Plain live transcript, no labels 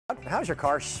How's your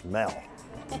car smell?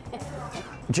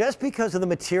 Just because of the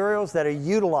materials that are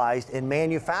utilized in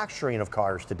manufacturing of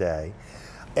cars today,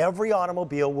 every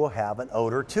automobile will have an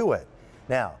odor to it.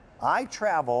 Now, I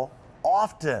travel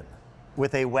often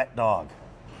with a wet dog.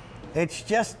 It's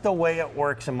just the way it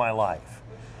works in my life.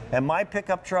 And my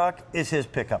pickup truck is his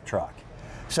pickup truck.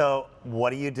 So what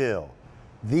do?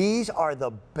 These are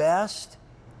the best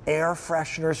air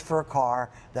fresheners for a car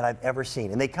that I've ever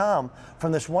seen. And they come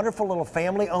from this wonderful little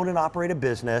family-owned and operated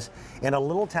business in a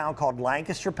little town called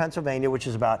Lancaster, Pennsylvania, which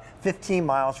is about 15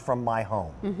 miles from my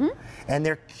home. And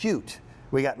they're cute.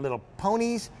 We got little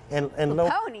ponies and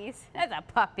little... Ponies? That's a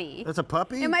puppy. That's a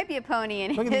puppy? It might be a pony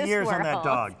in his world. Look at the ears on that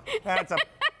dog. That's a...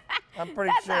 I'm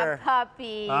pretty sure. That's a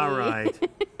puppy. All right.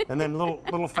 And then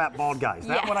little fat bald guys.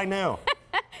 That's what I knew.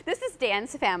 This is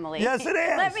Dan's family. Yes, it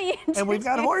is. Let me introduce and we've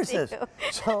got horses. you.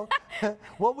 So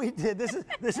what we did, this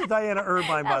is Diana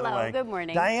Irvine, by the way. Hello, good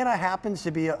morning. Diana happens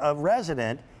to be a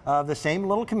resident of the same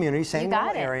little community, same little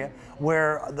area,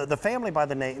 where the family by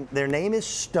their name is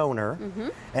Stoner,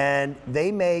 and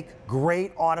they make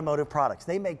great automotive products.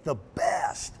 They make the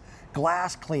best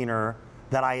glass cleaner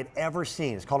that I had ever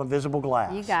seen. It's called Invisible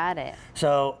Glass. You got it.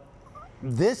 So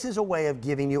this is a way of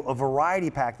giving you a variety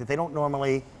pack that they don't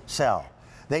normally sell.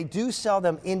 They do sell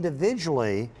them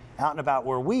individually out and about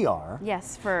where we are.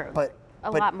 Yes, for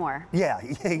a lot more. Yeah,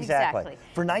 exactly.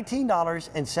 For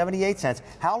 $19.78,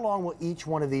 how long will each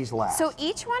one of these last? So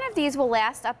each one of these will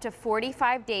last up to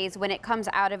 45 days when it comes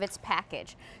out of its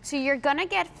package. So you're gonna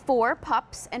get 4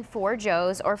 pups and 4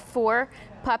 Joes, or 4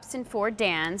 pups and 4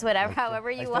 Dans, whatever,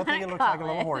 however you want to call it. I still think it looks like a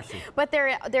little horsey. But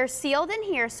they're sealed in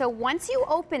here, so once you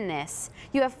open this,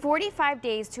 you have 45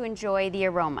 days to enjoy the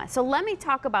aroma. So let me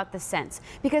talk about the scents,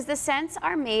 because the scents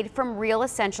are made from real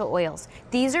essential oils.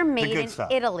 These are made in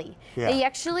Italy. Yeah. They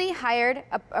actually hired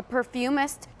a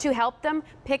perfumist to help them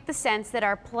pick the scents that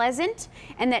are pleasant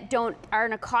and that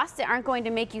aren't a cost, that aren't going to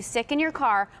make you sick in your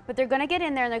car, but they're going to get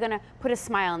in there and they're going to put a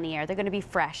smile in the air. They're going to be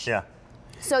fresh. Yeah.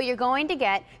 So you're going to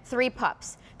get 3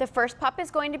 pups. The first pup is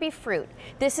going to be fruit.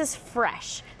 This is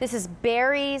fresh. This is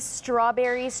berries,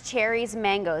 strawberries, cherries,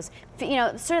 mangoes. You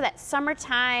know, sort of that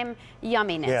summertime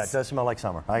yumminess. Yeah, it does smell like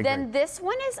summer. I agree. Then this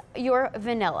one is your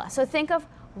vanilla. So think of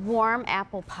warm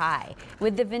apple pie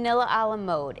with the vanilla a la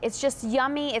mode. It's just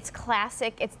yummy, it's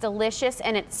classic, it's delicious,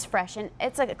 and it's fresh, and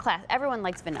it's like a class. Everyone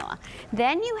likes vanilla.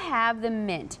 Then you have the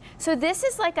mint. So this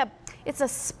is like it's a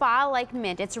spa-like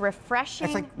mint. It's a refreshing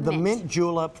It's like the mint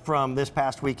julep from this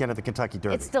past weekend at the Kentucky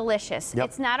Derby. It's delicious. Yep.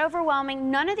 It's not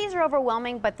overwhelming. None of these are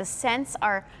overwhelming, but the scents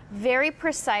are very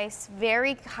precise,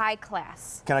 very high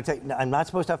class. Can I tell you, I'm not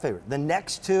supposed to have favorite. The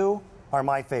next 2 are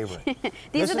my favorite.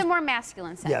 These are the more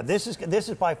masculine scents. Yeah, this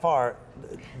is by far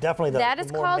definitely the more manly. That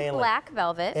is called Black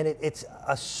Velvet. And it's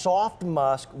a soft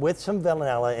musk with some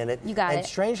vanilla in it. You got it. And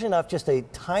strangely enough, just a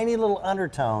tiny little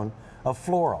undertone of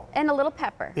floral. And a little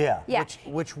pepper. Yeah,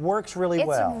 which works really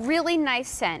well. It's a really nice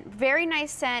scent. Very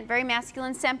nice scent, very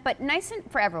masculine scent, but nice scent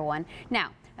for everyone. Now,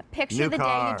 picture the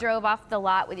day you drove off the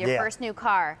lot with your first new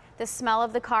car, the smell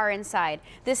of the car inside.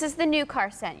 This is the new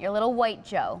car scent, your little white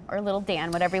Joe, or little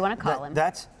Dan, whatever you want to call him.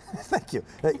 Thank you.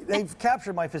 They've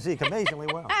captured my physique amazingly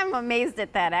well. I'm amazed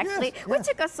at that, actually. Yes, We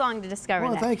took us long to discover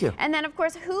that. Thank you. And then, of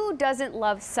course, who doesn't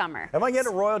love summer? Am I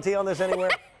getting a royalty on this anywhere?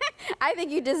 I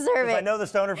think you deserve it. I know the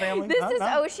Stoner family. This is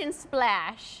Ocean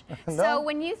Splash. No. So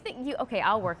when you think okay,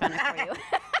 I'll work on it for you.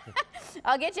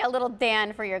 I'll get you a little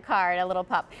Dan for your car and a little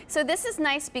pup. So this is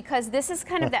nice because this is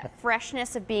kind of that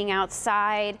freshness of being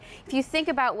outside. If you think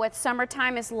about what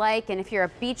summertime is like, and if you're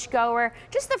a beach goer,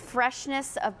 just the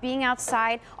freshness of being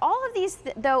outside. All of these,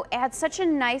 though, add such a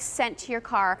nice scent to your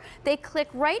car. They click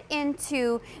right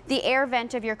into the air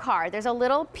vent of your car. There's a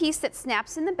little piece that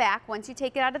snaps in the back once you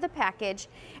take it out of the package,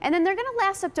 and then they're going to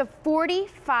last up to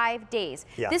 45 days.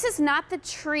 Yeah. This is not the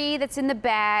tree that's in the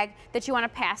bag that you want to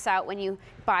pass out when you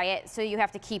buy it, so you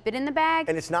have to keep it in the bag.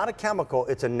 And it's not a chemical,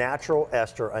 it's a natural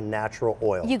ester, a natural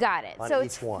oil. You got it. So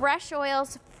it's fresh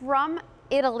oils from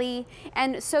Italy,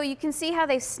 and so you can see how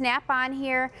they snap on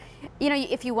here. You know,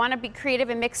 if you want to be creative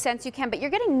and mix scents, you can, but you're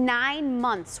getting 9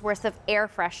 months worth of air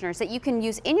fresheners that you can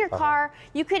use in your car.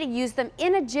 You could use them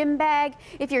in a gym bag.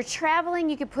 If you're traveling,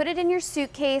 you could put it in your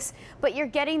suitcase, but you're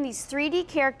getting these 3D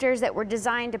characters that were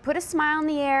designed to put a smile in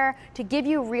the air, to give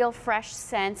you real fresh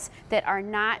scents that are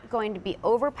not going to be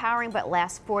overpowering but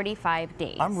last 45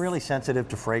 days. I'm really sensitive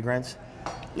to fragrance.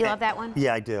 You love that one?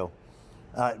 Yeah, I do.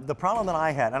 The problem that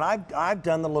I had, and I've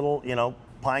done the little,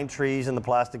 pine trees in the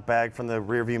plastic bag from the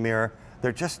rearview mirror.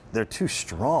 they're too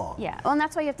strong. Yeah, well, and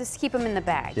that's why you have to keep them in the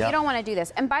bag. Yep. You don't want to do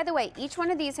this. And by the way, each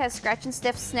one of these has scratch and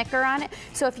sniff sticker on it.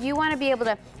 So if you want to be able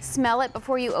to smell it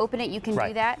before you open it, you can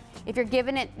do that. If you're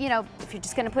giving it, you know, if you're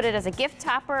just going to put it as a gift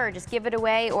topper or just give it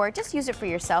away or just use it for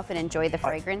yourself and enjoy the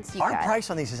fragrance, Our price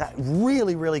on these is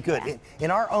really, really good. Yeah.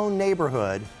 In our own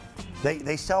neighborhood,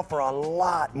 they sell for a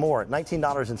lot more,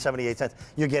 $19.78.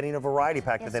 You're getting a variety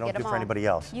pack that they don't do for anybody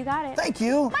else. You got it. Thank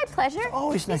you. My pleasure.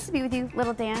 Always nice to be with you,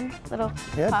 little Dan, little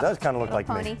Yeah, pup, it does kind of look like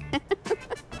pony. me.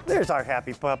 There's our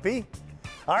happy puppy.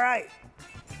 All right,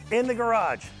 in the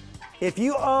garage. If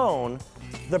you own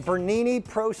the Bernini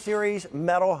Pro Series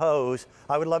metal hose,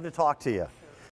 I would love to talk to you.